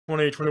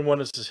2021,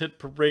 this is Hit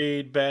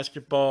Parade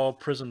Basketball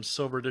Prizm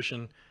Silver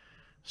Edition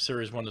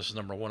Series 1. This is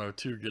number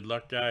 102. Good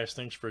luck, guys.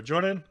 Thanks for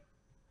joining.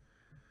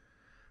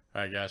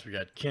 All right, guys, we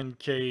got Ken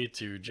K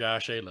to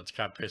Josh A. Let's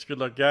copy paste. Good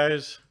luck,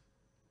 guys.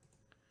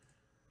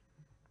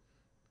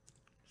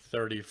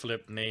 30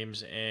 flip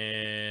names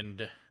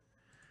and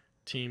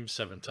teams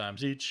 7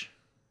 times each.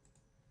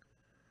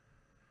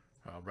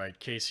 All right,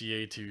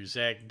 KCA to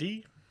Zach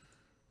D.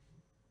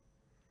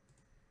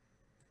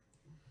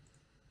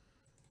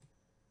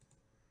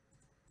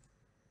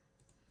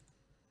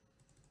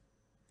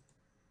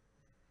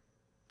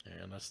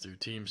 And let's do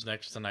teams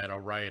next tonight.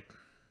 All right.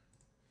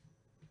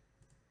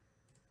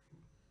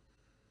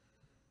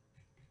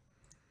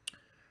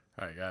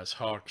 All right, guys.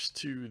 Hawks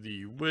to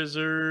the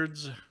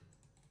Wizards.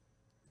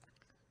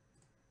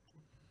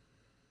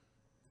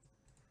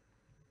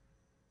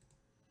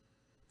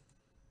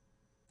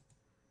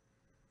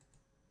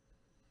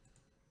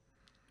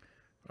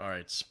 All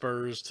right,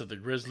 Spurs to the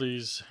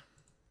Grizzlies.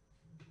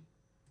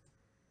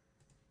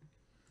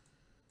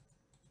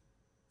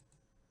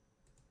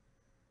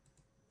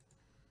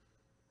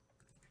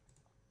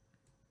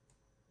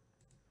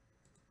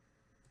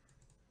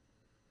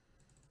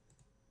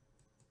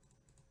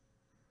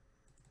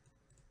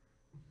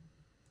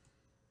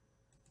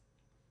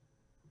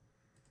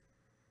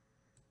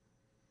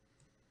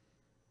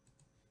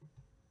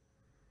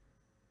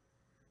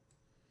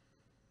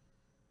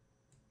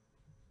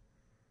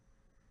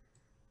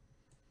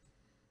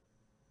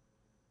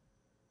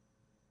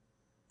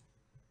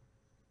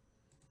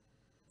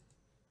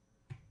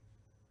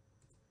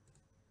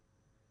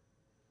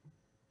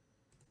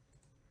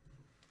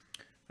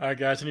 All right,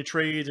 guys. Any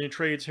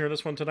trades here in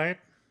this one tonight?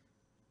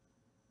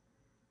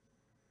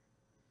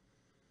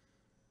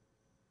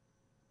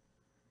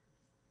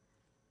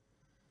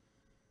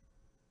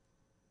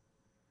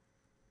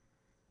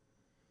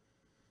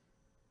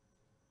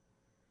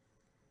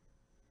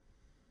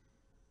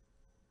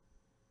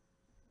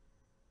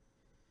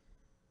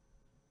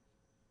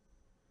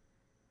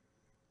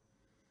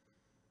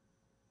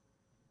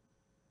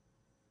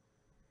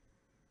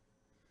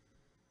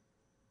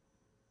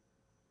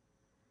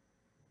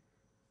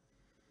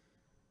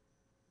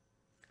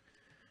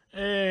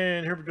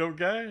 And here we go,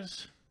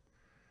 guys.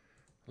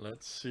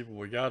 Let's see what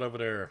we got over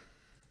there.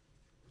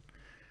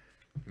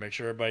 Make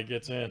sure everybody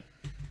gets in.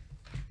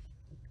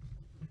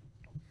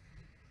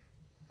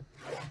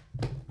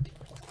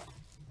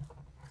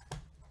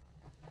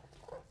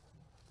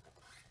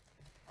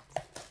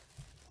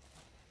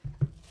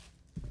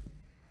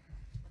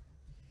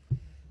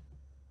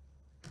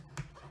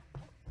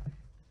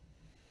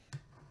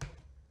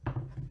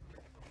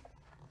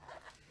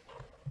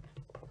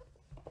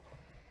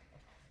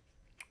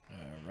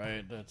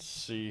 Right, let's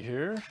see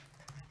here.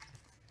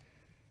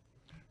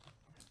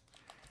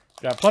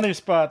 Got plenty of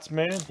spots,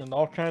 man, and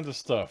all kinds of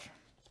stuff.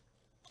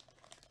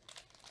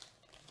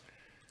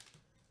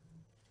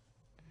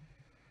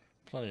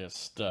 Plenty of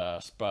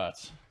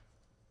spots.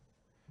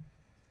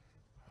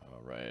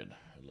 All right,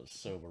 a little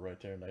silver right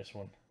there, nice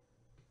one.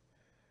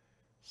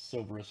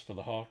 Silverus for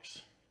the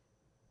Hawks.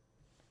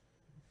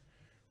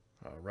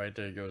 All right,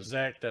 there you go,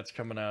 Zach. That's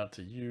coming out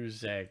to you,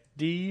 Zach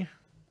D.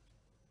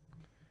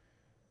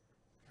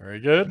 Very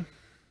good.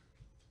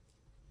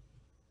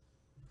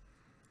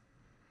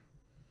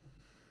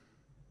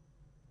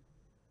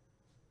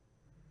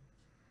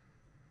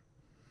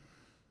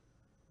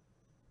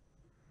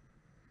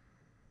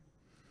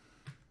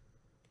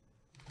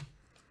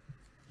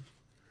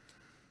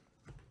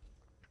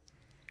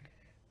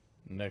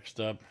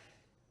 Next up,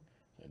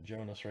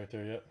 Jonas right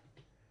there yet.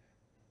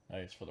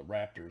 Nice for the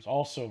Raptors.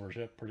 All silvers,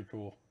 yep, pretty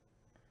cool.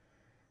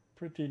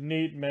 Pretty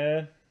neat,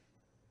 man.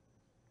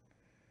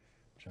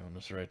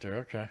 Jonas right there,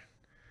 okay.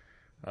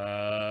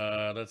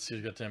 Let's see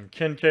who's got them.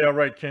 Ken K, all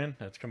right, Ken.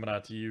 That's coming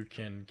out to you,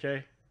 Ken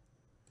K.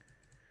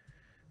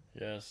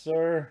 Yes,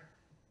 sir.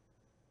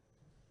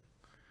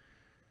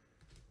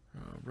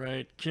 All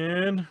right,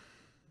 Ken.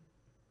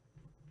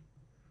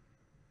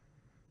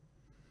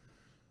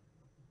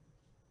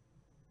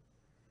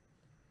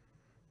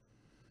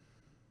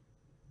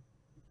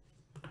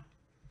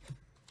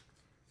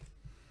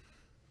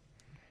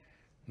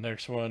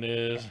 Next one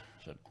is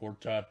that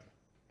Gortat.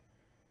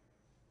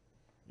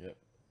 Yep,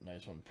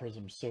 nice one.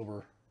 Prizm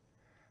silver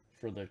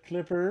for the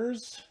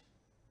Clippers.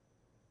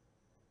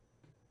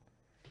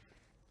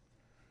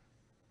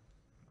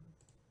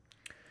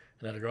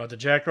 And that'll go out to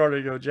Jack R. There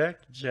you go, Jack.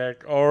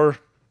 Jack R.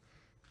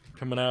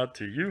 Coming out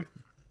to you.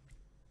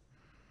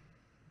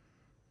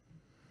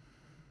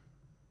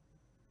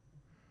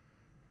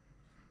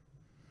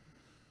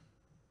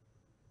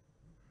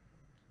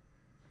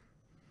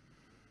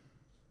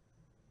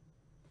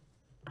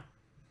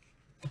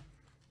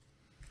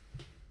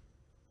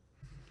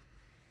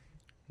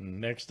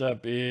 Next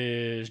up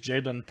is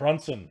Jalen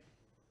Brunson.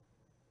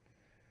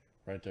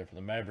 Right there for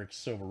the Mavericks,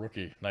 silver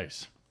rookie.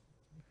 Nice.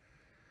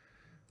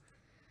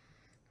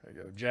 There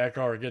you go. Jack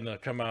R. Again, that'll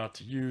come out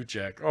to you,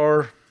 Jack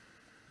R.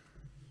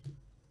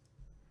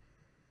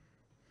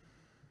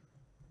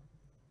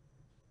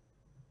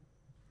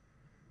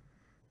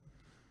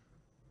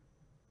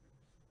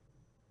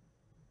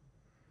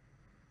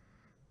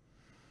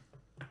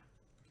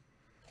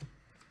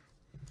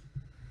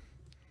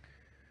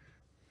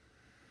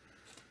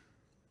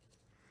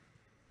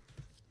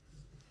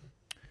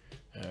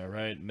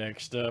 right,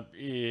 next up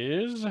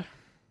is,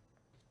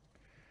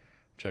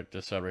 check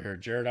this out right here,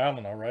 Jared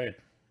Allen. All right,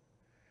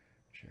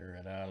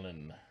 Jared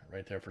Allen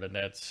right there for the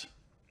Nets.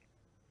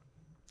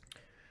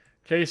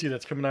 Casey,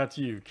 that's coming out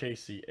to you,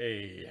 Casey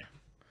A.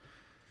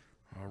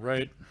 All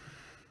right.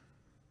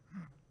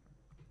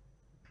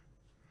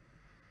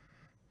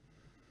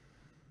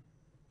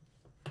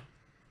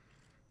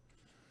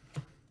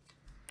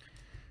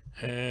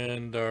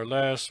 And our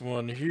last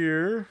one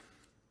here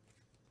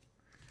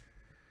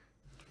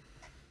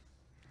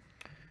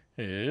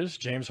is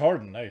James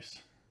Harden.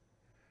 Nice.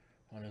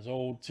 On his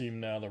old team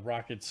now, the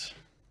Rockets.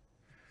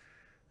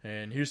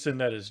 And Houston,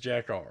 that is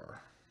Jack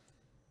R.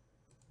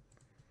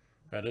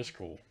 That is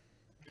cool.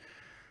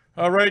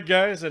 All right,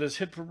 guys. That is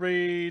Hit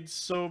Parade,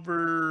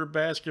 Silver,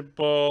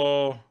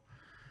 Basketball,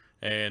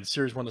 and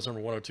Series 1. That's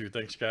number 102.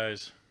 Thanks,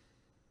 guys.